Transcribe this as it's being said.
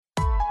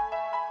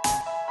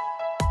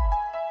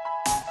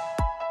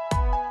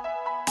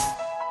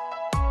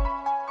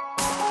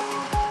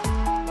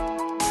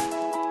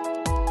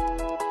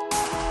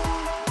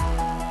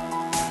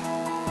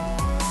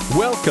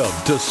Welcome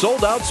to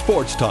Sold Out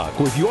Sports Talk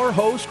with your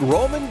host,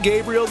 Roman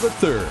Gabriel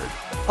III.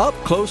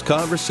 Up-close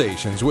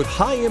conversations with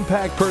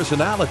high-impact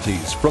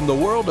personalities from the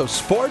world of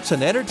sports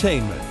and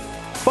entertainment.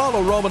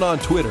 Follow Roman on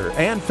Twitter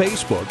and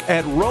Facebook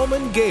at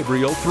Roman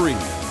Gabriel 3.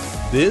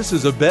 This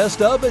is a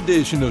best-of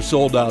edition of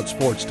Sold Out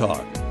Sports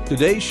Talk.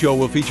 Today's show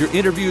will feature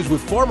interviews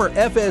with former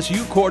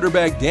FSU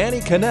quarterback Danny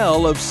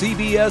Kanell of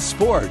CBS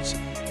Sports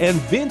and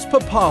Vince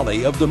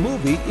Papale of the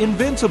movie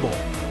Invincible.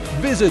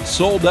 Visit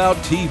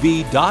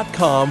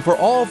SoldOutTV.com for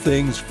all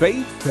things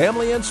faith,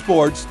 family, and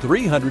sports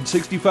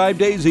 365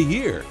 days a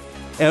year.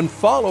 And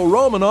follow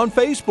Roman on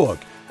Facebook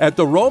at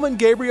the Roman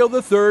Gabriel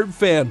III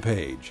fan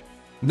page.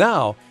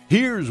 Now,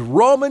 here's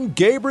Roman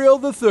Gabriel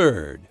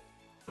III.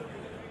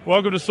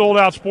 Welcome to Sold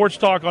Out Sports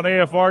Talk on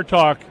AFR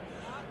Talk.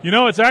 You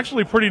know, it's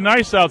actually pretty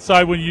nice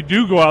outside when you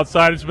do go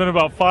outside. It's been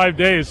about 5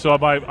 days, so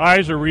my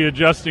eyes are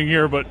readjusting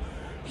here. But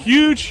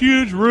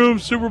huge room,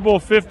 Super Bowl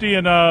 50,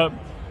 and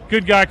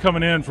good guy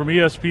coming in from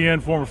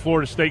ESPN, former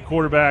Florida State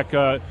quarterback,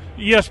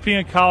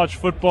 ESPN college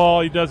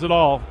football. He does it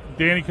all.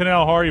 Danny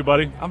Kanell, how are you,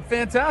 buddy? I'm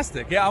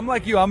fantastic. Yeah, I'm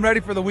like you. I'm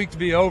ready for the week to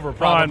be over,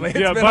 probably.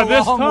 Yeah, by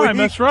this time, week.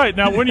 That's right.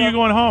 Now, when are you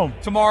going home?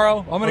 Tomorrow.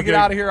 I'm going to get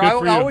out of here. I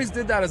always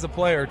did that as a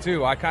player,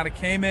 too. I kind of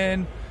came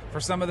in for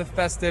some of the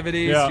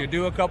festivities. Yeah. You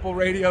do a couple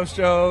radio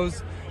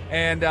shows,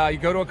 and you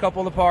go to a couple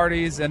of the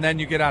parties, and then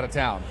you get out of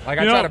town. Like,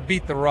 I try to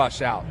beat the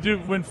rush out.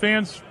 Dude, when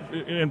fans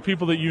and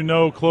people that you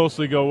know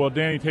closely go, well,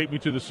 Danny, take me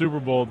to the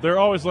Super Bowl, they're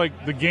always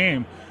like the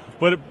game.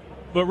 But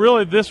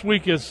really this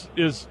week is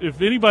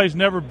if anybody's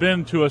never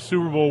been to a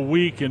Super Bowl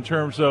week in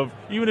terms of,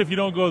 even if you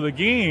don't go to the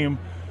game,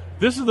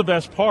 this is the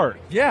best part.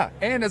 Yeah,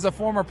 and as a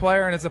former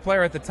player and as a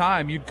player at the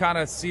time, you'd kind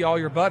of see all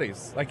your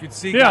buddies. Like, you'd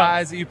see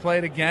guys that you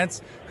played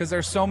against, because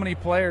there's so many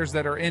players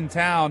that are in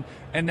town.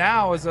 And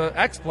now, as an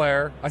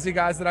ex-player, I see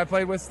guys that I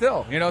played with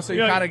still. You know, so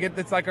you kind of get,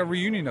 it's like a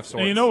reunion of sorts.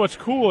 And you know what's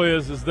cool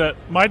is that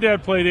my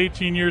dad played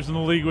 18 years in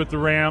the league with the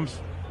Rams.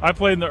 I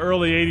played in the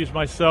early 80s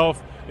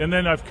myself, and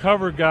then I've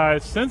covered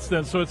guys since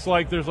then. So it's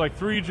like there's like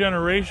 3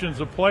 generations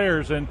of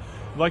players, and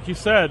like you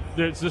said,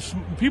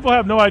 people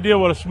have no idea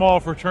what a small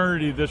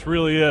fraternity this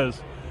really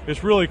is.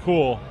 It's really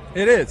cool.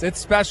 It is. It's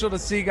special to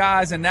see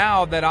guys, and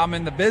now that I'm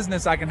in the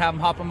business, I can have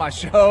them hop on my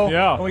show.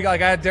 Yeah. And I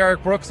had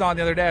Derek Brooks on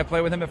the other day. I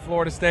played with him at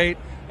Florida State,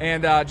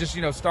 and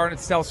starting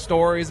to tell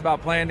stories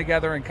about playing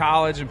together in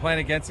college and playing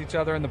against each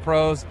other in the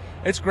pros.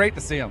 It's great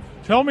to see them.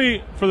 Tell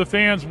me, for the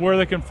fans, where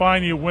they can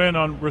find you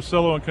on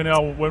Russillo and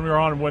Kanell, when we're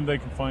on, and when they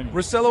can find you.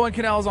 Russillo and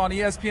Kanell is on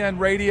ESPN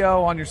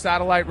Radio, on your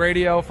satellite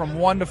radio from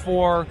 1 to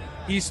 4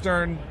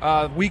 Eastern,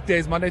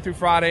 weekdays, Monday through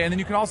Friday. And then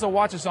you can also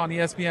watch us on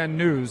ESPN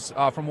News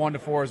from 1 to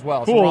 4 as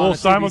well. Cool, so a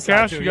little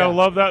simulcast. You got to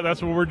love that.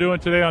 That's what we're doing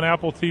today on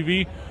Apple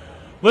TV.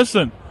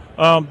 Listen,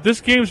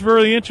 this game's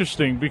very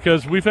interesting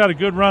because we've had a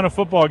good run of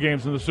football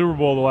games in the Super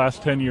Bowl the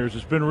last 10 years.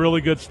 It's been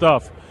really good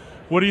stuff.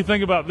 What do you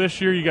think about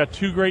this year? You got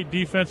 2 great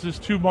defenses,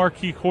 2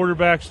 marquee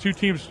quarterbacks, 2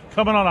 teams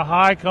coming on a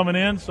high coming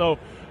in. So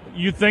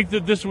you think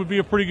that this would be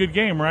a pretty good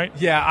game, right?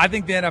 Yeah, I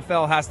think the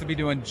NFL has to be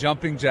doing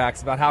jumping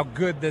jacks about how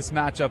good this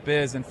matchup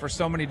is, and for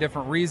so many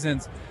different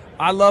reasons.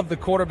 I love the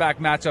quarterback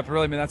matchup,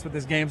 really. I mean, that's what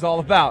this game's all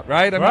about,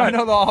 right? I mean, I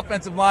know the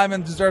offensive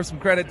linemen deserve some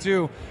credit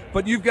too,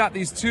 but you've got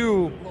these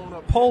 2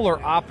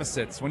 polar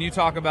opposites when you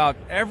talk about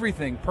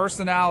everything,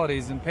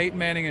 personalities, and Peyton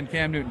Manning and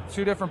Cam Newton.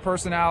 2 different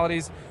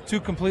personalities, 2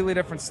 completely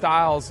different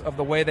styles of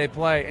the way they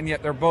play, and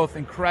yet they're both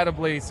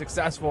incredibly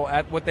successful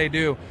at what they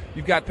do.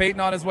 You've got Peyton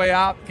on his way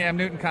out, Cam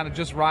Newton kind of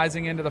just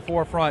rising into the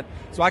forefront.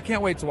 So I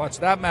can't wait to watch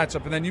that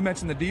matchup. And then you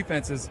mentioned the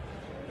defenses.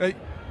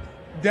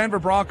 Denver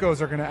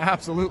Broncos are going to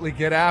absolutely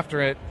get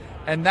after it.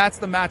 And that's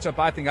the matchup,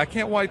 I think. I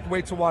can't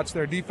wait to watch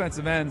their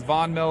defensive ends,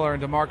 Von Miller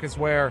and DeMarcus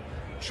Ware,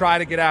 try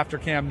to get after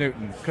Cam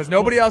Newton, because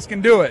nobody else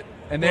can do it.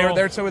 And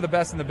they're some of the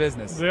best in the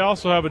business. They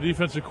also have a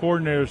defensive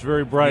coordinator who's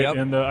very bright,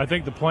 and I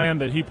think the plan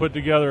that he put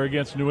together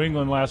against New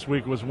England last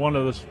week was one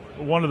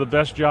of the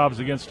best jobs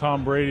against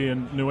Tom Brady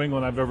in New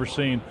England I've ever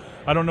seen.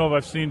 I don't know if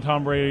I've seen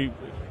Tom Brady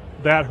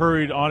that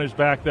hurried on his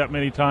back that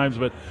many times,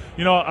 but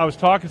I was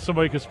talking to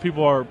somebody, because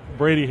people are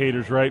Brady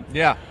haters, right?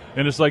 Yeah.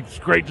 And it's like, it's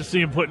great to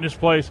see him put in his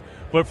place,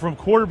 but from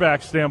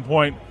quarterback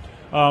standpoint,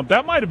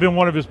 that might have been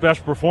one of his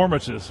best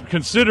performances,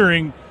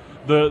 considering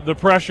the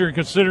pressure and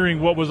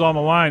considering what was on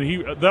the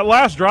line. That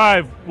last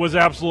drive was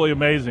absolutely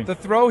amazing. The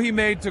throw he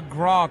made to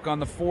Gronk on one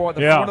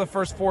of the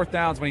first 4th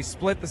downs, when he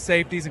split the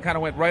safeties and kind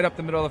of went right up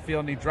the middle of the field,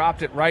 and he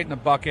dropped it right in the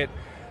bucket.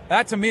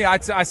 That, to me, I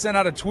sent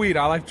out a tweet.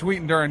 I like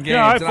tweeting during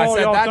games. And I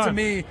said that, time. To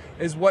me,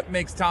 is what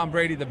makes Tom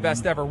Brady the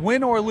best ever,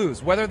 win or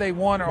lose, whether they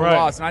won or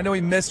lost. And I know he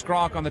missed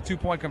Gronk on the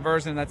 2-point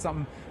conversion, and that's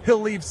something he'll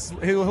lose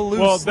sleep over for a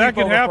long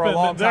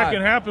time. That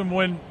can happen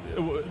when –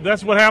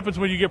 that's what happens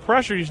when you get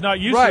pressure. He's not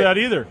used to that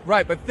either.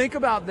 Right, but think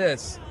about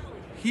this.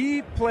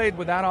 He played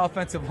with that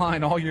offensive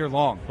line all year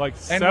long. Like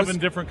 7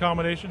 different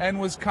combinations?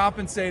 And was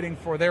compensating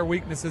for their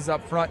weaknesses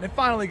up front. And it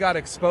finally got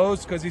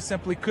exposed because he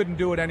simply couldn't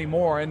do it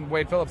anymore. And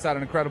Wade Phillips had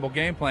an incredible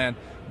game plan.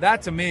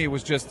 That, to me,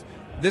 was just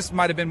this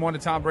might have been one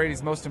of Tom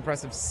Brady's most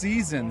impressive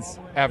seasons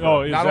ever.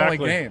 Oh, exactly. Not only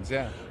games,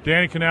 yeah.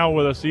 Danny Kanell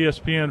with us,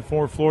 ESPN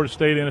for Florida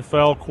State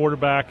NFL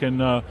quarterback. And,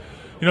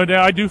 Dan,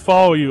 I do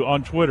follow you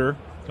on Twitter.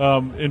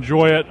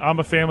 Enjoy it. I'm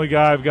a family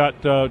guy. I've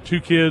got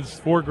 2 kids,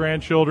 4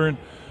 grandchildren.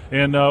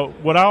 And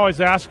what I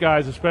always ask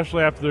guys,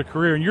 especially after their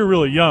career, and you're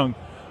really young,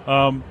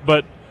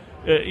 but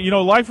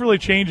life really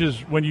changes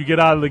when you get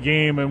out of the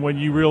game and when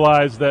you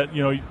realize that,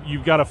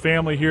 you've got a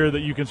family here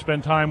that you can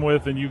spend time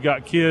with and you've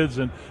got kids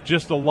and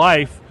just a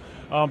life.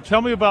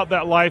 Tell me about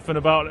that life and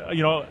about,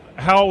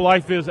 how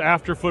life is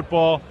after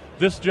football.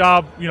 This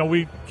job,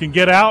 we can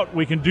get out.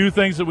 We can do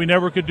things that we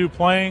never could do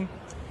playing.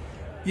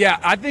 Yeah,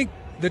 I think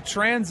the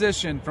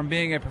transition from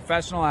being a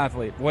professional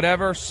athlete,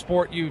 whatever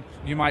sport you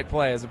might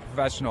play as a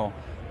professional,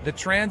 the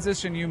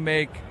transition you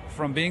make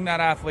from being that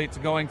athlete to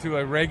going to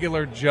a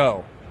regular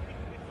Joe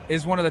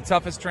is one of the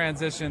toughest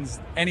transitions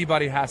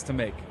anybody has to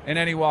make in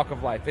any walk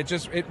of life.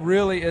 It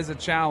really is a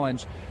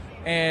challenge.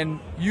 And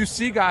you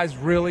see guys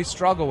really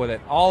struggle with it.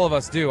 All of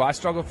us do. I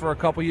struggled for a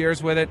couple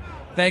years with it.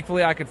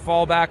 Thankfully, I could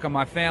fall back on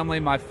my family,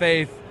 my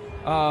faith,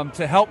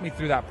 to help me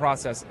through that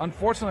process.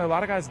 Unfortunately, a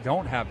lot of guys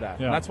don't have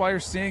that. Yeah. And that's why you're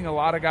seeing a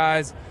lot of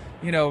guys,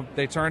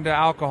 they turn to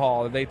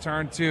alcohol, or they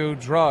turn to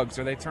drugs,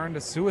 or they turn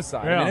to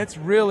suicide. Yeah. And it's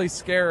really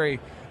scary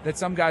that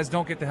some guys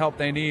don't get the help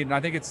they need. And I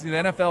think the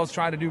NFL is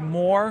trying to do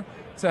more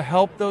to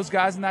help those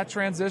guys in that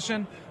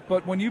transition.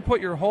 But when you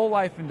put your whole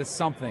life into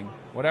something,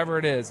 whatever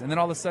it is, and then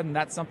all of a sudden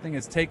that something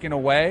is taken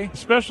away.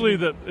 Especially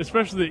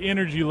the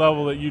energy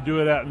level that you do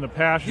it at and the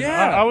passion.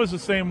 Yeah. I was the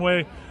same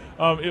way.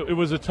 It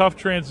was a tough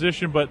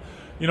transition, but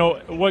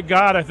what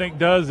God I think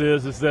does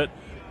is that,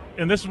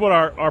 and this is what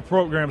our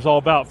program is all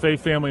about,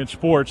 faith, family, and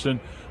sports. And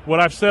what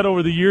I've said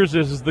over the years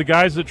is the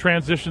guys that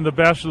transition the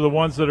best are the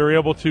ones that are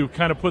able to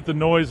kind of put the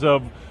noise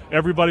of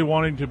everybody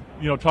wanting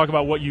to talk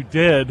about what you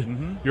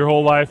did your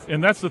whole life.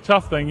 And that's the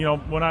tough thing.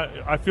 When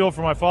I feel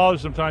for my father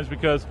sometimes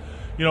because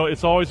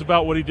it's always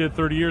about what he did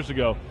 30 years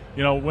ago.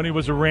 When he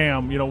was a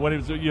Ram. When he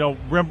was.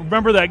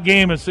 Remember that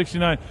game in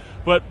 '69.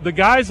 But the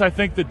guys I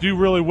think that do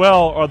really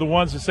well are the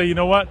ones that say, you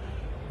know what,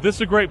 this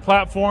is a great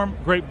platform,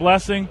 great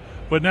blessing,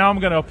 but now I'm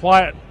going to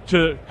apply it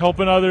to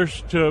helping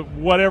others, to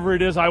whatever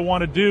it is I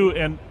want to do,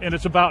 and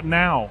it's about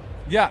now.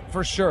 Yeah,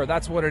 for sure.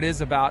 That's what it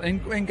is about.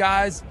 And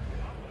guys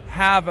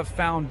have a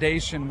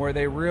foundation where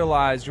they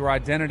realize your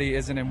identity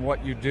isn't in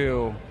what you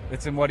do,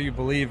 it's in what you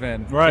believe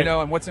in, right?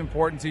 And what's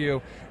important to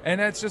you.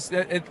 And it's just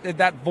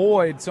that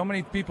void. So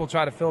many people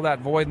try to fill that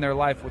void in their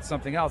life with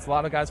something else. A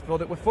lot of guys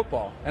filled it with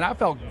football, and I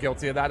felt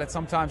guilty of that at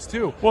sometimes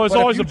too. Well, it's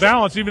always a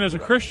balance, even as a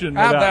Christian.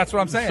 That's what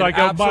I'm saying. It's like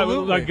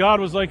absolutely. Like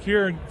God was like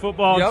here in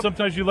football, and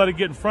sometimes you let it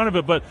get in front of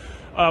it. But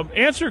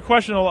answer a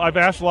question I've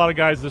asked a lot of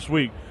guys this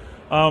week.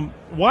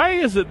 Why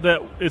is it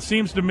that it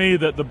seems to me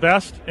that the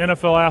best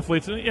NFL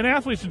athletes, and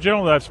athletes in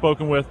general that I've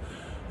spoken with,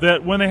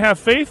 that when they have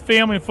faith,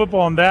 family, and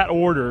football in that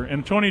order,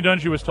 and Tony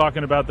Dungy was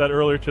talking about that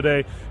earlier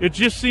today, it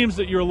just seems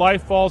that your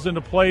life falls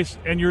into place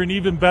and you're an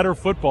even better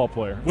football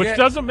player, which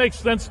doesn't make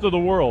sense to the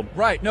world.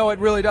 Right. No, it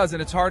really does,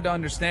 and it's hard to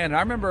understand. And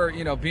I remember,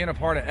 being a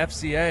part of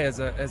FCA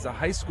as a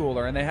high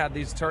schooler, and they had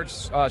these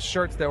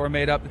shirts that were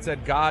made up that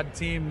said "God,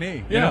 Team,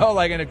 Me."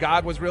 And if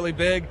God was really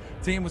big,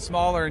 team was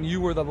smaller, and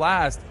you were the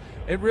last.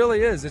 It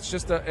really is. It's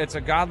just it's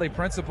a godly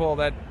principle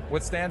that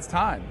withstands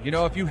time.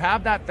 If you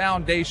have that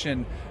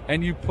foundation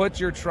and you put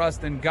your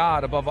trust in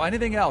God above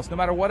anything else, no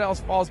matter what else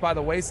falls by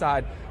the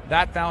wayside,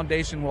 that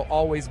foundation will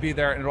always be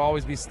there and it'll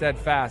always be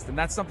steadfast. And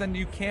that's something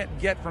you can't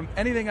get from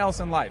anything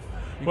else in life.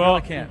 You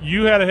really can't.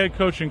 You had a head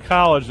coach in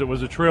college that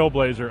was a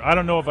trailblazer. I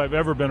don't know if I've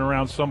ever been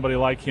around somebody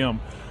like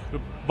him.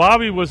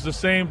 Bobby was the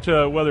same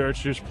to whether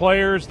it's just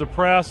players, the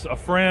press, a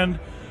friend.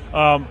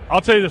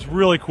 I'll tell you this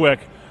really quick.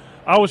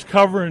 I was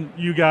covering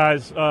you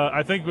guys.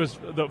 I think it was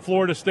the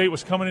Florida State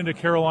was coming into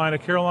Carolina.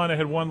 Carolina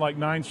had won like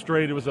 9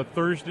 straight. It was a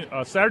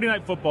Saturday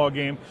night football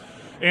game,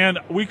 and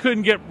we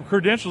couldn't get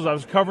credentials. I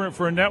was covering it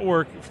for a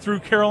network through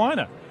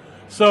Carolina.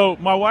 So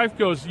my wife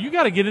goes, "You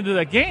got to get into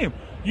that game.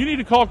 You need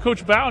to call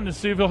Coach Bowden and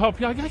see if he'll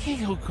help you." I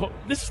can't go.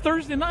 This is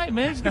Thursday night,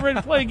 man. He's getting ready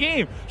to play a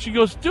game. She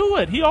goes, "Do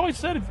it." He always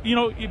said, if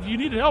you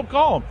needed help,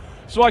 call him.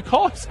 So I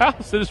call his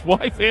house, and his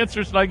wife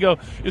answers, and I go,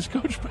 "Is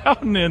Coach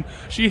Bowden in?"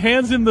 She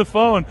hands him the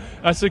phone.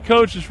 I said,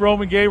 "Coach, it's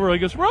Roman Gabriel." He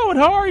goes, "Roman,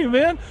 how are you,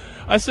 man?"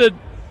 I said,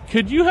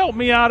 "Could you help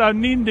me out?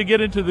 I'm needing to get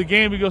into the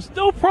game." He goes,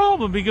 "No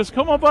problem." He goes,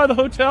 "Come on by the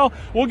hotel.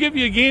 We'll give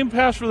you a game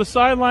pass for the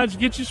sidelines,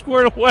 get you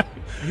squared away."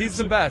 He's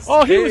the best.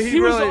 Oh, he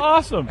was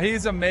awesome.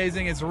 He's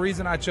amazing. It's the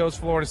reason I chose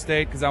Florida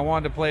State, because I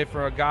wanted to play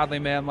for a godly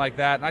man like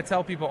that. And I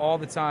tell people all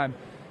the time,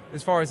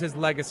 as far as his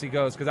legacy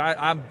goes, because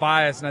I'm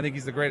biased and I think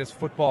he's the greatest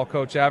football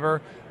coach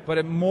ever,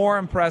 but more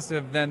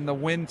impressive than the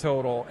win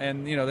total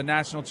and the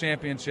national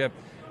championship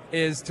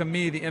is, to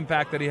me, the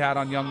impact that he had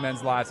on young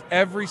men's lives.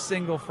 Every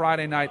single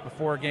Friday night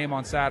before a game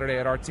on Saturday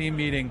at our team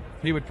meeting,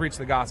 he would preach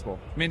the gospel.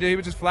 I mean, he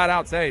would just flat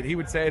out say it. He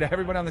would say to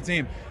everybody on the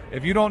team,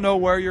 if you don't know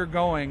where you're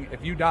going,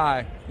 if you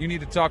die, you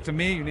need to talk to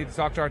me, you need to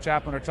talk to our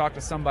chaplain, or talk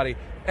to somebody.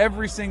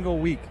 Every single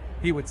week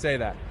he would say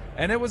that.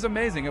 And it was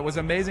amazing. It was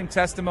amazing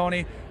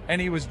testimony, and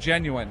he was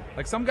genuine.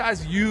 Like some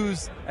guys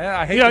use, and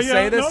I hate to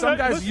say this, some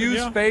guys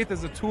use faith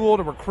as a tool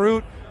to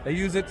recruit. They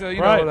use it to,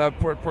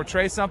 to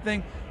portray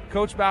something.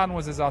 Coach Bowden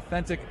was as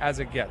authentic as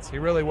it gets. He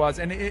really was.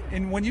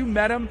 And when you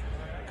met him,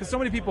 because so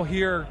many people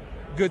hear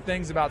good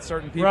things about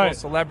certain people,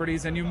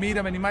 celebrities, and you meet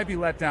them and you might be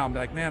let down. Be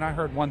like, man, I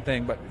heard one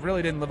thing, but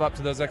really didn't live up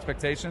to those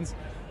expectations.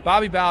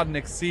 Bobby Bowden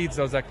exceeds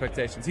those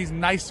expectations. He's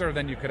nicer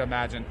than you could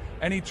imagine.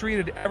 And he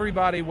treated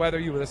everybody, whether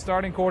you were the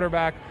starting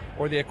quarterback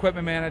or the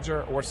equipment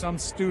manager or some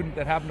student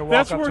that happened to walk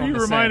up to him. That's where you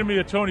reminded me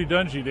of Tony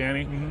Dungy,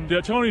 Danny. Mm-hmm.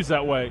 Tony's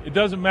that way. It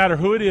doesn't matter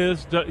who it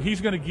is.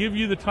 He's going to give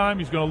you the time.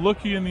 He's going to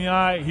look you in the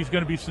eye. He's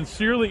going to be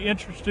sincerely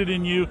interested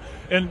in you.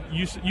 And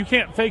you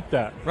can't fake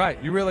that. Right.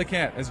 You really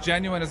can't. As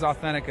genuine, as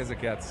authentic as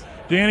it gets.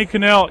 Danny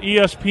Kanell,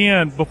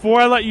 ESPN.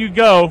 Before I let you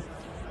go,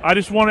 I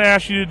just want to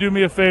ask you to do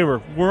me a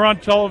favor. We're on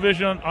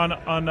television,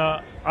 on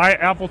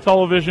Apple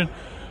Television.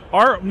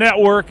 Our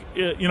network,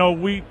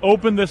 we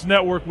opened this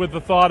network with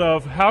the thought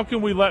of how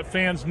can we let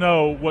fans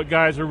know what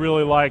guys are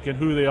really like and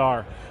who they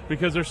are?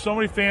 Because there's so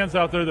many fans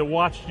out there that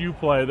watched you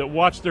play, that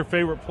watched their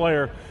favorite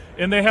player,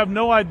 and they have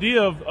no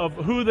idea of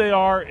who they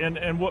are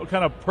and what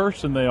kind of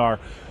person they are.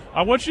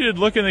 I want you to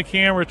look in the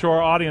camera to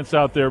our audience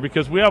out there,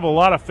 because we have a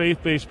lot of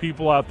faith-based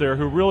people out there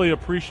who really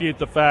appreciate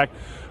the fact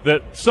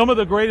that some of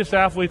the greatest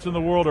athletes in the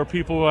world are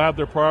people who have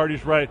their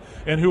priorities right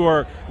and who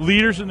are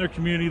leaders in their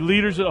community,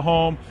 leaders at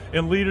home,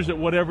 and leaders at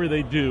whatever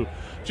they do.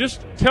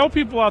 Just tell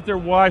people out there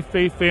why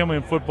faith, family,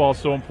 and football is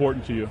so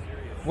important to you.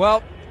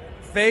 Well,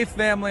 faith,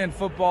 family, and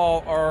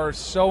football are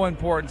so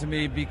important to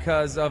me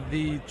because of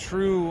the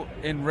true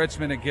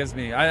enrichment it gives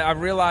me. I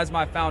realize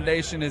my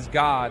foundation is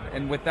God,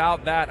 and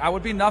without that, I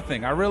would be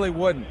nothing. I really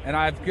wouldn't. And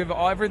I've given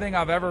everything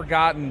I've ever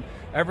gotten,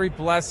 every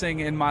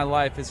blessing in my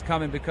life is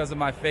coming because of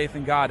my faith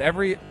in God.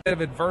 Every bit of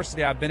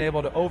adversity I've been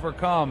able to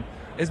overcome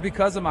is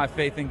because of my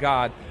faith in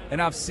God.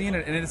 And I've seen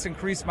it, and it's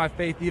increased my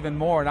faith even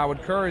more. And I would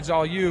encourage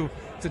all you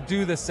to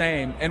do the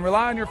same and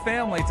rely on your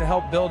family to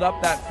help build up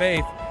that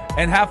faith.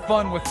 And have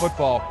fun with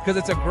football, because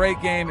it's a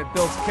great game. It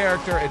builds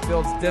character, it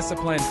builds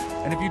discipline,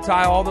 and if you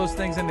tie all those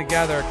things in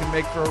together, it can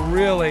make for a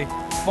really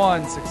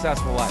fun,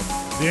 successful life.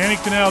 Danny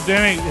Kanell.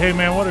 Danny, hey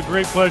man, what a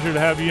great pleasure to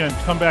have you in.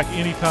 Come back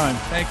anytime.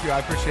 Thank you, I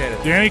appreciate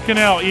it. Danny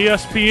Kanell,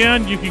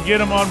 ESPN. You can get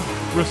him on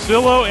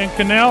Russillo and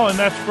Kanell, and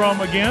that's from,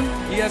 again?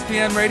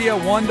 ESPN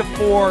Radio, 1 to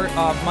 4,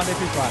 Monday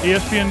through Friday.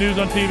 ESPN News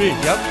on TV.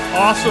 Yep.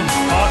 Awesome.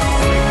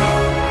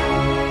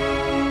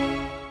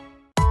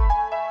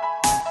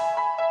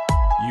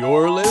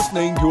 You're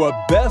listening to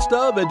a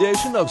best-of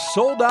edition of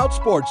Sold Out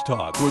Sports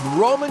Talk with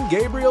Roman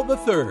Gabriel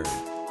III.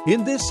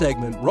 In this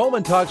segment,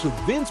 Roman talks with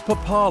Vince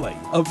Papale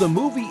of the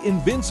movie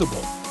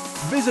Invincible.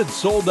 Visit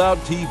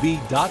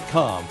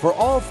SoldOutTV.com for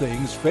all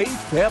things faith,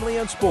 family,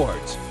 and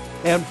sports.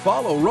 And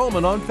follow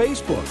Roman on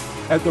Facebook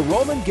at the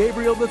Roman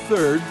Gabriel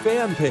III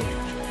fan page.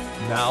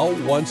 Now,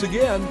 once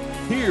again,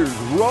 here's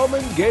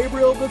Roman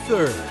Gabriel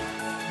III.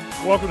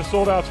 Welcome to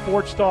Sold Out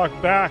Sports Talk.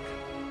 Back.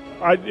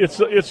 It's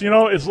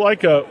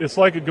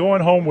like a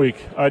going home week.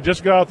 I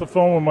just got off the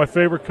phone with my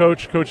favorite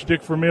coach, Coach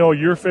Dick Vermeil,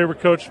 your favorite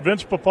coach,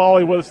 Vince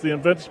Papale, with us, the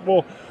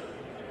Invincible.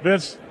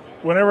 Vince,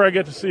 whenever I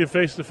get to see you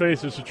face to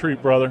face, it's a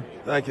treat, brother.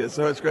 Thank you.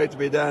 So it's great to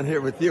be down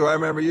here with you. I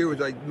remember you were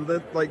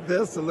like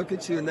this, and look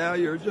at you now.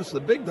 You're just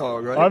a big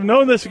dog, right? I've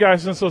known this guy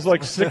since I was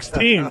like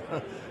 16.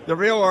 The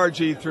real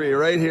RG3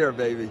 right here,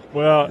 baby.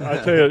 Well,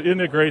 I tell you,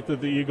 isn't it great that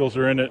the Eagles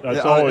are in it?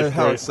 It's always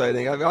how great.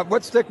 Exciting.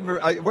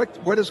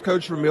 What is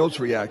Coach Vermeil's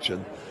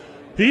reaction?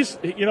 He's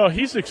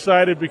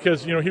excited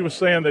because, he was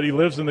saying that he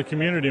lives in the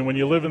community. And when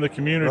you live in the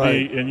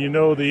community and you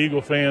know the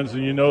Eagle fans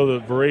and you know the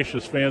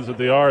voracious fans that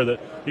they are,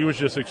 that he was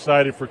just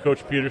excited for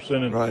Coach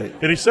Peterson.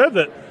 And he said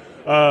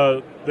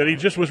that he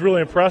just was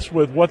really impressed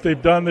with what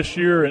they've done this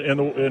year,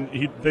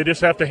 and they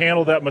just have to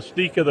handle that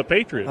mystique of the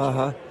Patriots.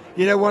 Uh-huh.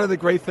 One of the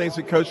great things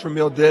that Coach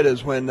Vermeil did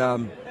is when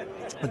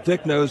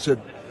Dick knows that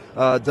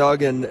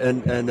Doug and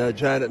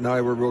Janet and I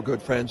were real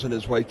good friends, and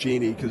his wife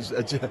Jeannie, because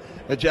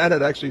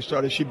Janet actually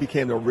she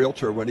became a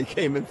realtor when he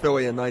came in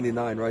Philly in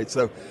 '99, right?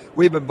 So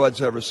we've been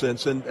buds ever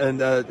since, and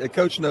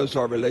Coach knows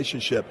our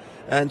relationship.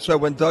 And so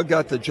when Doug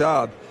got the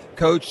job,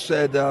 Coach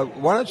said,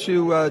 why don't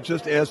you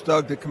just ask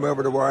Doug to come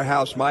over to our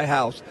house, my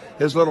house,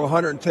 his little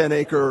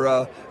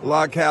 110-acre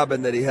log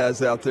cabin that he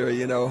has out there,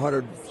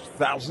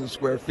 100,000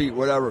 square feet,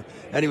 whatever,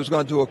 and he was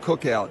going to do a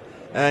cookout.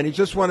 And he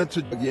just wanted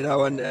to,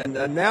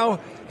 and now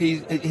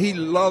he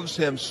loves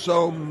him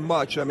so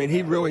much. I mean,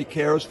 he really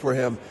cares for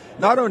him,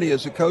 not only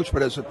as a coach,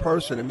 but as a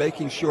person, and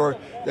making sure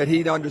that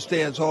he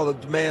understands all the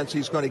demands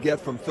he's going to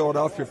get from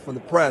Philadelphia, from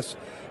the press.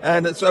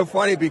 And it's so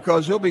funny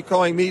because he'll be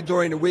calling me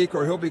during the week,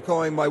 or he'll be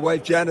calling my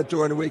wife Janet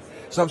during the week.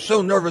 So I'm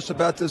so nervous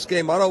about this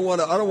game. I don't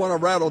want to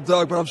rattle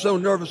Doug, but I'm so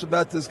nervous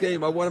about this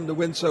game. I want him to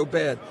win so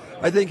bad.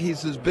 I think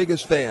he's his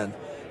biggest fan.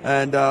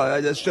 And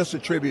it's just a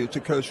tribute to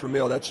Coach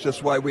Vermeil. That's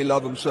just why we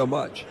love him so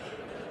much.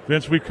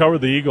 Vince, we covered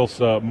the Eagles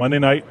Monday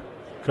night,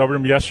 covered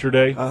them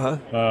yesterday.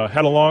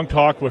 Had a long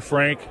talk with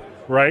Frank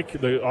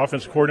Reich, the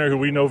offensive coordinator who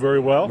we know very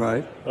well,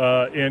 right,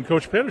 and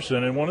Coach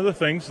Pedersen. And one of the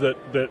things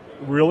that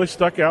really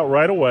stuck out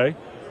right away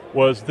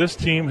was this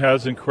team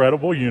has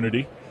incredible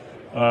unity.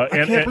 I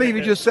can't believe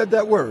you just said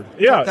that word.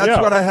 Yeah,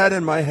 that's what I had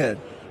in my head.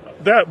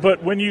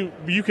 But when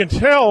you can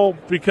tell,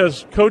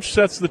 because Coach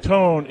sets the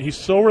tone, he's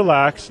so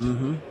relaxed.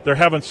 Mm-hmm. They're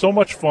having so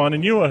much fun,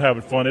 and you know what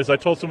having fun is. I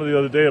told somebody the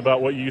other day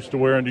about what you used to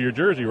wear under your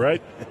jersey,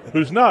 right?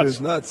 Who's nuts?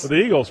 Who's nuts? For the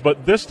Eagles.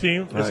 But this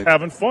team is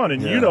having fun,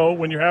 and you know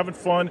when you're having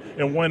fun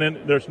and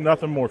winning, there's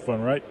nothing more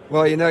fun, right?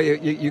 Well,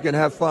 you can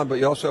have fun, but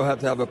you also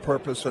have to have a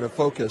purpose and a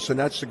focus, and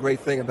that's the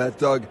great thing about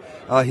Doug.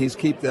 He's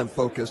keep them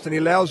focused, and he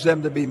allows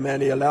them to be men.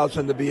 He allows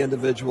them to be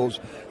individuals,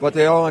 but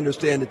they all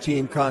understand the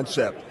team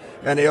concept.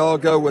 And they all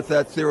go with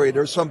that theory.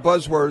 There's some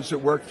buzzwords that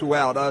work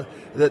throughout.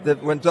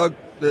 That when Doug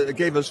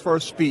gave his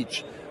first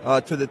speech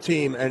to the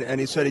team,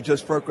 and he said he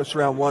just focused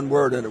around one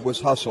word, and it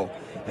was hustle.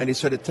 And he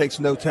said it takes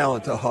no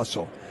talent to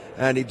hustle.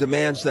 And he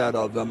demands that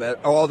of them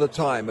all the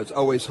time. It's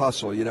always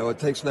hustle. It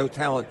takes no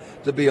talent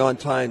to be on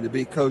time, to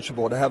be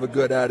coachable, to have a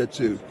good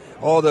attitude,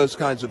 all those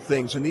kinds of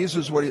things. And this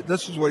is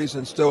what he's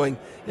instilling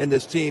in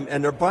this team,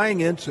 and they're buying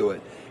into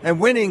it.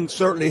 And winning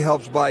certainly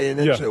helps buying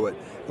into it.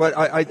 But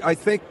I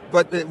think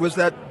it was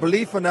that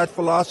belief and that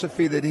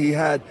philosophy that he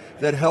had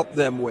that helped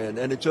them win,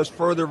 and it just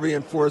further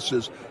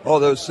reinforces all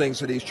those things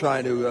that he's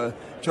trying to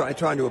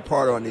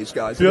impart on these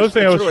guys. The other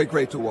thing I was really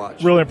great to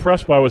watch. Really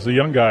impressed by was the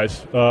young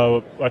guys.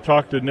 I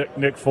talked to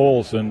Nick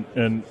Foles,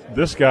 and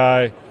this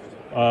guy,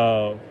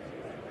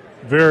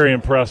 very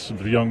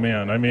impressive young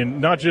man. I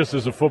mean, not just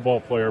as a football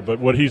player, but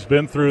what he's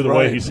been through, the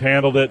way he's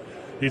handled it.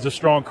 He's a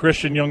strong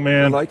Christian young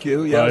man. Like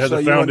you, yeah. Has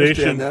a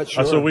foundation. That,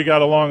 sure. So we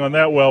got along on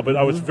that well. But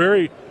I was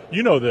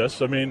you know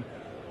this. I mean,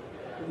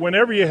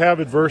 whenever you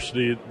have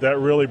adversity, that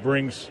really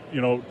brings,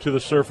 to the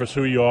surface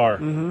who you are.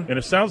 Mm-hmm. And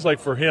it sounds like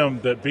for him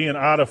that being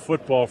out of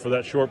football for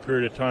that short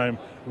period of time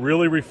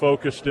really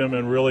refocused him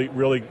and really,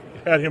 really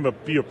had him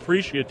be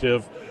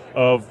appreciative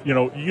of, you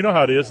know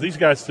how it is. These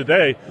guys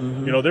today,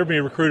 they're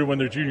being recruited when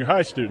they're junior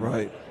high students.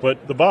 Right.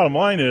 But the bottom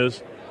line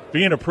is,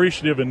 being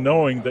appreciative and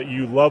knowing that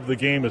you love the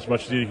game as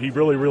much as he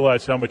really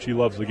realized how much he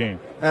loves the game.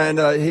 And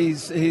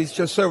he's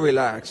just so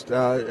relaxed,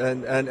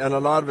 and a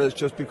lot of it is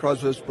just because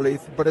of his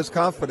belief, but his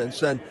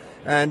confidence, and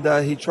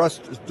he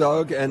trusts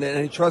Doug and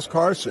he trusts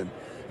Carson.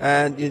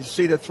 And you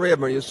see the three of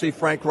them. You see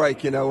Frank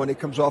Reich, when he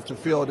comes off the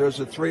field, there's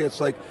the three. It's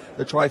like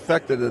the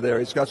trifecta to there.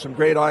 He's got some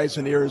great eyes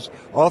and ears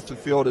off the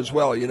field as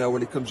well,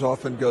 when he comes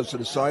off and goes to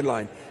the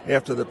sideline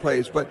after the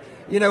plays. But,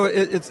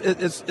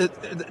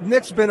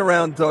 Nick's been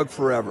around Doug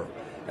forever.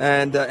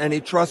 And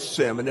he trusts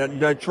him, and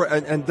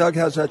Doug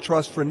has that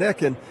trust for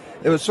Nick. And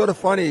it was sort of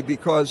funny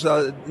because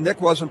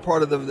Nick wasn't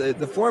part of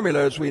the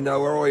formula, as we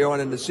know, early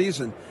on in the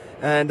season.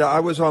 And I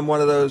was on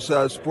one of those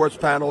sports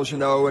panels, in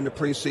the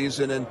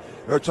preseason, and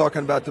they were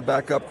talking about the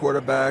backup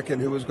quarterback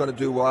and who was going to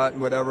do what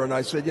and whatever. And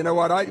I said, you know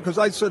what, because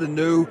I sort of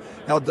knew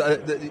how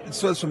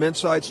sort of some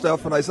inside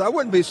stuff, and I said I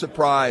wouldn't be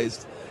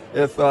surprised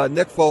if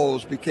Nick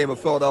Foles became a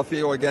Philadelphia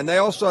Eagle again. They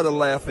all started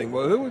laughing.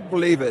 Well, who would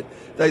believe it?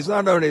 That he's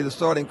not only the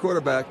starting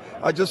quarterback.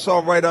 I just saw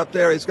right up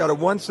there he's got a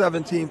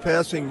 117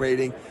 passing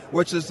rating,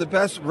 which is the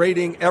best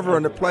rating ever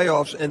in the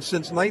playoffs, and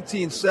since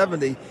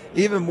 1970,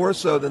 even more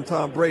so than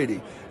Tom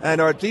Brady. And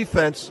our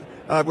defense,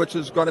 which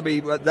is going to be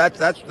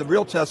that's the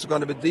real test is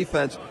going to be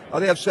defense.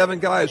 They have 7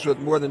 guys with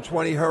more than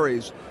 20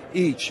 hurries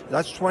each.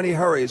 That's 20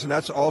 hurries, and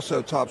that's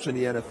also tops in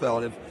the NFL.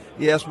 And if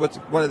he asked what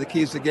one of the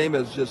keys to the game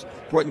is, just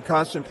putting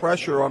constant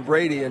pressure on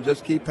Brady and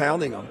just keep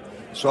pounding him,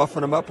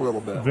 soften him up a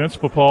little bit. Vince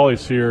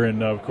Papale's here,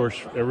 and of course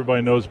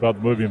everybody knows about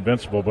the movie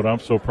Invincible, but I'm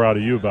so proud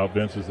of you about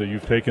Vince is that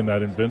you've taken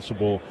that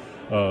Invincible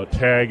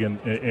tag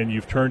and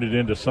you've turned it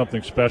into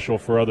something special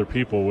for other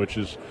people, which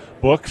is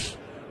books,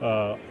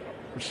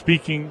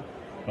 speaking,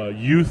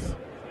 youth,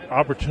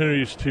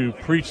 opportunities to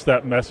preach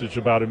that message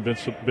about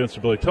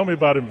invincibility. Tell me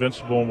about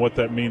Invincible and what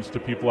that means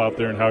to people out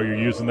there and how you're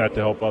using that to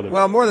help others.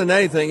 Well, more than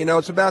anything,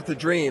 it's about the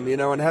dream,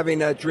 and having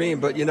that dream.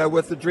 But,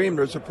 with the dream,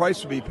 there's a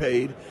price to be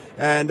paid.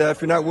 And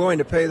if you're not willing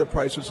to pay the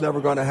price, it's never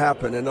going to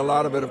happen. And a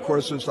lot of it, of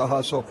course, is the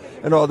hustle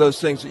and all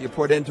those things that you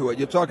put into it.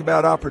 You talk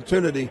about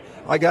opportunity.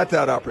 I got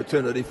that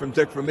opportunity from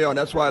Dick Vermeil, and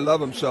that's why I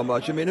love him so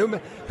much. I mean,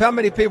 how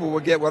many people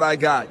would get what I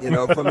got,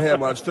 from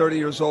him? I was 30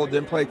 years old,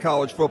 didn't play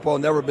college football,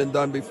 never been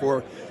done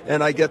before,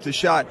 and I get the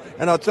shot.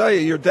 And I'll tell you,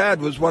 your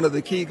dad was one of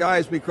the key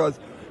guys because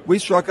we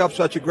struck up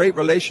such a great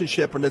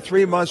relationship. In the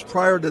 3 months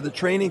prior to the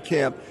training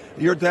camp,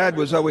 your dad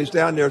was always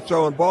down there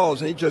throwing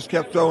balls, and he just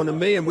kept throwing to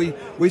me, and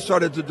we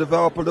started to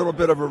develop a little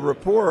bit of a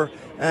rapport.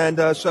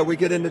 And so we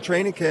get into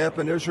training camp,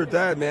 and there's your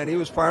dad, man. He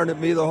was firing at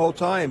me the whole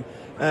time.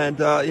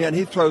 And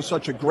he throws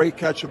such a great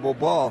catchable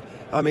ball.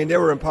 I mean, they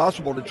were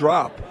impossible to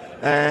drop.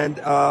 And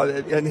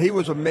he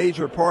was a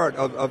major part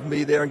of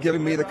me there and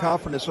giving me the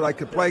confidence that I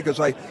could play, because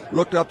I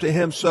looked up to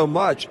him so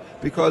much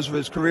because of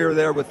his career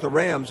there with the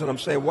Rams. And I'm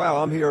saying,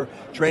 wow, I'm here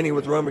training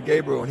with Roman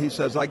Gabriel, and he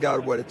says I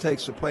got what it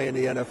takes to play in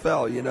the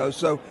NFL, you know.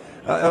 So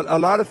a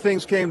lot of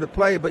things came to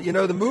play. But, you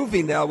know, the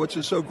movie now, which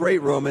is so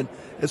great, Roman,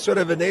 it sort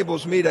of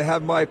enables me to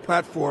have my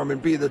platform and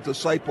be the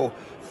disciple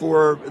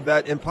for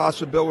that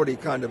impossibility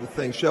kind of a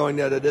thing, showing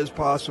that it is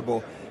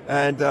possible.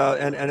 And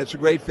it's a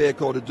great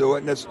vehicle to do it,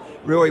 and it's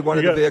really one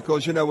of the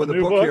vehicles, you know, with the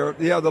book here.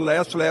 Yeah, The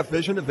Last Laugh,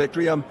 Vision of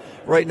Victory.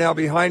 Right now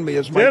behind me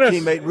is my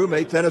teammate and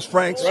roommate, Dennis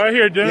Franks. Right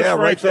here, Dennis Franks,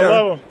 right there.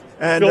 I love him.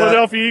 And,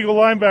 Philadelphia Eagle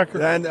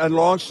linebacker. And a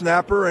long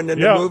snapper, and in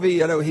the movie,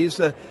 you know, he's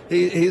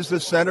the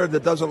center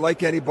that doesn't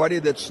like anybody,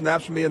 that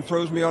snaps me and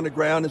throws me on the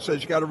ground and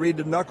says, you got to read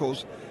the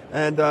knuckles.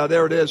 And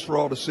there it is for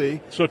all to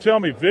see. So tell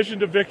me, Vision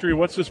to Victory,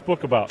 what's this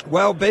book about?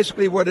 Well,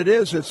 basically what it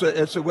is,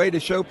 it's a way to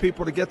show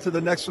people to get to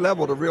the next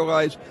level, to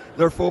realize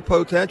their full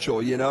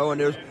potential, you know. And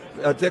there's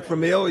Dick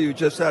Vermeil, you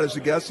just had as a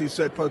guest, he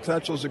said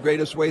potential is the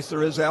greatest waste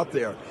there is out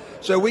there.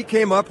 So we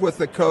came up with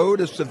the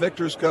code. It's the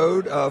Victor's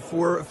Code,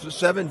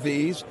 7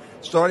 V's,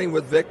 starting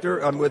with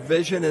with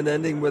vision and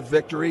ending with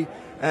victory.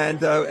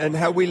 And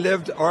how we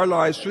lived our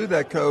lives through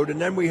that code.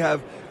 And then we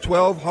have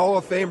 12 Hall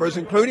of Famers,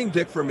 including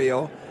Dick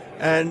Vermeil,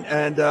 and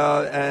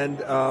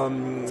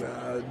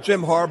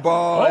Jim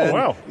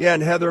Harbaugh,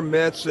 and Heather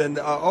Mitts, and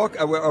an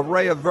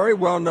array of very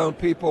well-known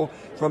people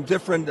from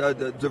different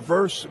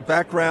diverse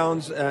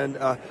backgrounds, and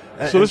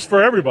so this is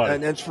for everybody,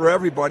 and it's for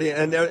everybody,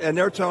 and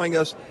they're telling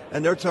us,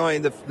 and they're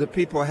telling the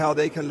people how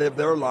they can live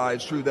their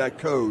lives through that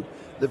code,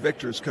 the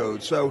Victor's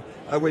Code. So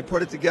we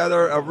put it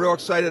together. I'm real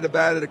excited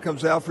about it. It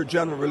comes out for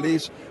general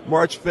release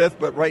March 5th,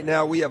 but right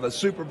now we have a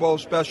Super Bowl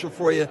special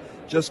for you.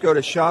 Just go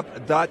to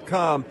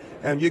shop.com,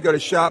 and you go to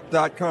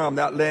shop.com,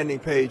 that landing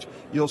page,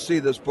 you'll see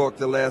this book,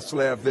 The Last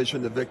Laugh,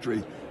 Vision to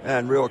Victory,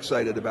 and real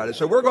excited about it.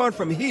 So we're going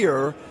from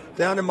here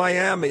down to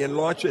Miami and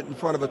launch it in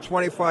front of a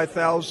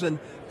 25,000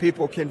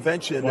 people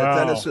convention that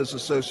Dennis is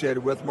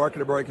associated with,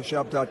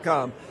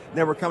 marketabreakashop.com.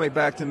 Then we're coming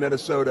back to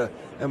Minnesota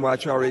and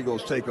watch our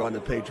Eagles take on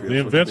the Patriots. The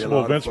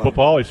Invincible Vince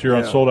Papale here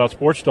on Sold Out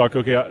Sports Talk.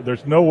 Okay,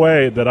 there's no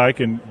way that I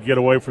can get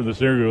away from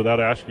this interview without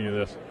asking you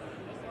this.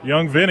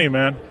 Young Vinny,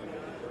 man.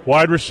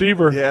 Wide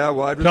receiver. Yeah,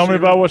 wide receiver. Tell me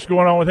about what's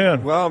going on with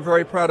him. Well, I'm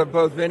very proud of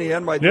both Vinny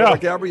and my daughter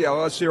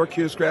Gabriella, a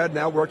Syracuse grad,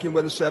 now working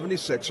with the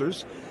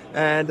 76ers.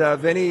 And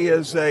Vinny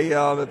is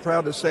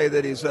proud to say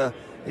that he's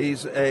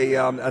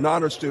an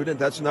honor student.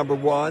 That's number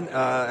one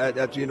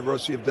at the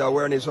University of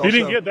Delaware, and he's also. He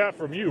didn't get that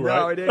from you, right?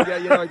 No, he didn't.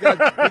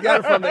 He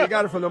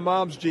got it from the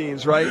mom's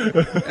genes, right?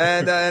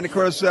 and of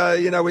course,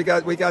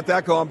 we got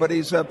that going. But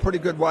he's a pretty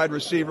good wide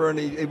receiver, and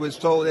he was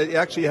told he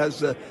actually has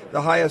the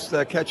highest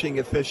catching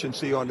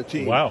efficiency on the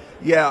team. Wow.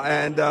 Yeah,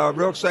 and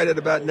real excited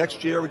about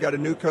next year. We got a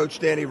new coach,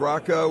 Danny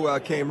Rocco,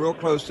 came real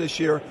close this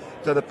year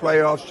to the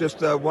playoffs,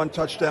 just one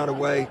touchdown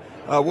away.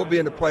 We'll be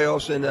in the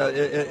playoffs and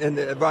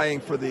vying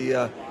for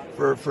the.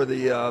 For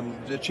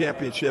the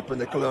championship in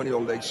the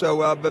Colonial League.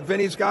 So, but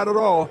Vinny's got it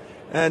all,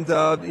 and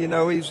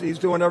he's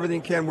doing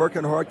everything he can,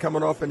 working hard,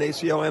 coming off an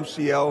ACL,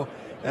 MCL,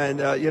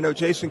 and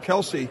Jason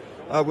Kelsey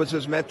was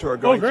his mentor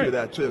going through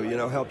that too.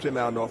 Helped him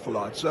out an awful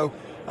lot. So,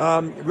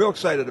 real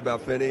excited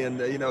about Vinny, and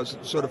it's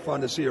sort of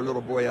fun to see your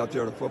little boy out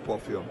there on the football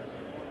field.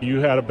 You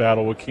had a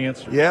battle with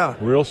cancer. Yeah.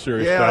 Real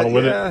serious battle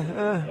with it.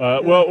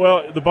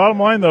 Well, the bottom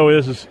line though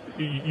is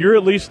you're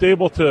at least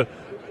able to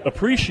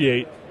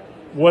appreciate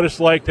what it's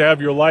like to have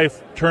your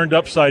life turned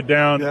upside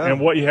down and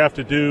what you have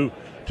to do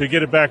to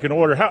get it back in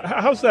order.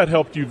 How's that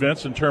helped you,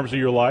 Vince, in terms of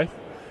your life?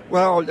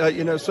 Well,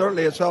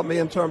 certainly it's helped me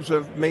in terms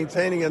of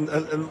maintaining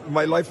and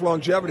my life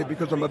longevity,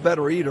 because I'm a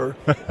better eater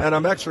and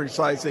I'm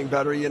exercising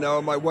better.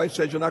 My wife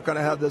says, you're not going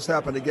to have this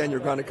happen again. You're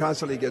going to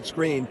constantly get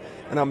screened.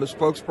 And I'm a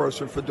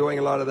spokesperson for doing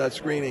a lot of that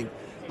screening.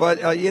 But,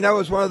 it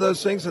was one of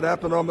those things that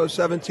happened almost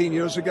 17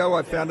 years ago.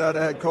 I found out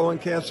I had colon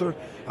cancer.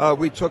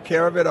 We took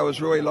care of it. I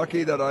was really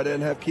lucky that I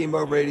didn't have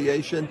chemo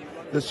radiation.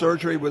 The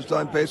surgery was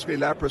done basically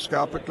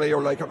laparoscopically,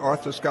 or like an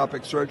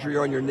arthroscopic surgery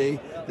on your knee.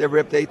 They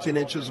ripped 18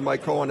 inches of my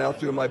colon out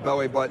through my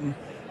belly button.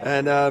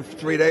 And for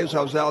 3 days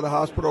I was out of the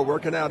hospital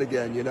working out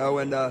again,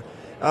 and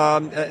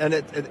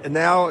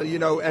now,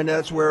 and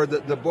that's where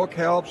the book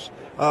helps,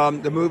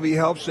 the movie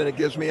helps, and it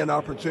gives me an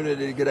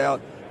opportunity to get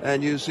out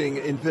and using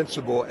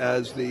Invincible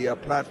as the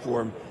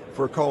platform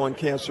for colon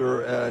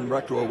cancer and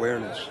rectal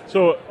awareness.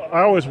 So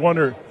I always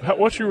wonder,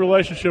 what's your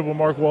relationship with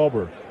Mark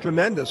Wahlberg?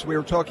 Tremendous. We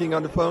were talking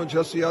on the phone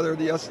just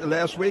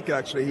last week,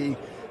 actually.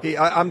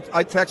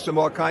 I text him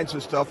all kinds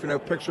of stuff,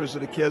 pictures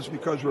of the kids,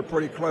 because we're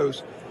pretty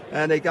close.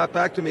 And they got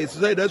back to me and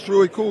said, hey, that's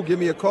really cool. Give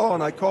me a call.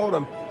 And I called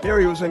him. Here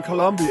he was in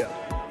Colombia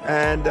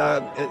and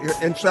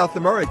in South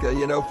America,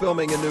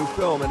 filming a new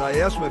film. And I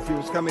asked him if he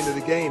was coming to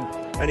the game.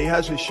 And he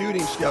has a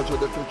shooting schedule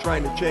that they're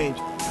trying to change.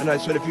 And I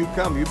said, if you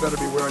come, you better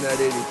be wearing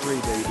that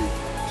 83, baby.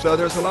 So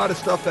there's a lot of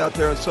stuff out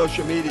there on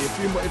social media.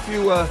 If you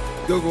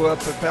Google up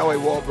Papale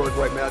Wahlberg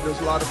right now, there's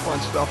a lot of fun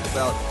stuff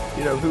about,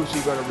 who's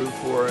he going to root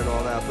for and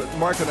all that. But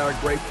Mark and I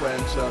are great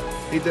friends.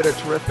 He did a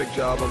terrific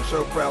job. I'm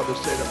so proud to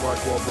say that Mark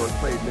Wahlberg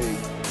played me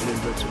in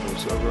Invincible.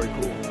 So very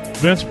cool.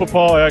 Vince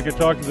Papale, I could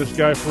talk to this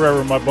guy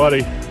forever, my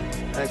buddy.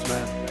 Thanks,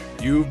 man.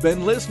 You've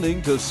been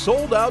listening to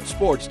Sold Out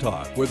Sports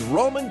Talk with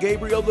Roman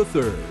Gabriel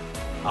III.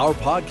 Our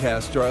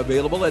podcasts are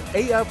available at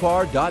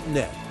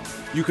afr.net.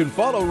 You can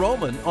follow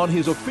Roman on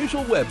his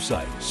official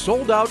website,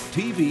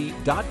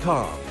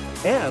 soldouttv.com,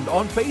 and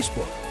on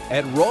Facebook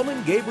at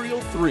Roman Gabriel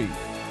 3.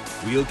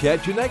 We'll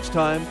catch you next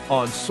time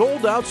on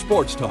Sold Out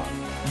Sports Talk,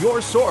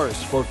 your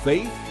source for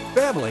faith,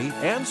 family,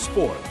 and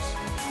sports.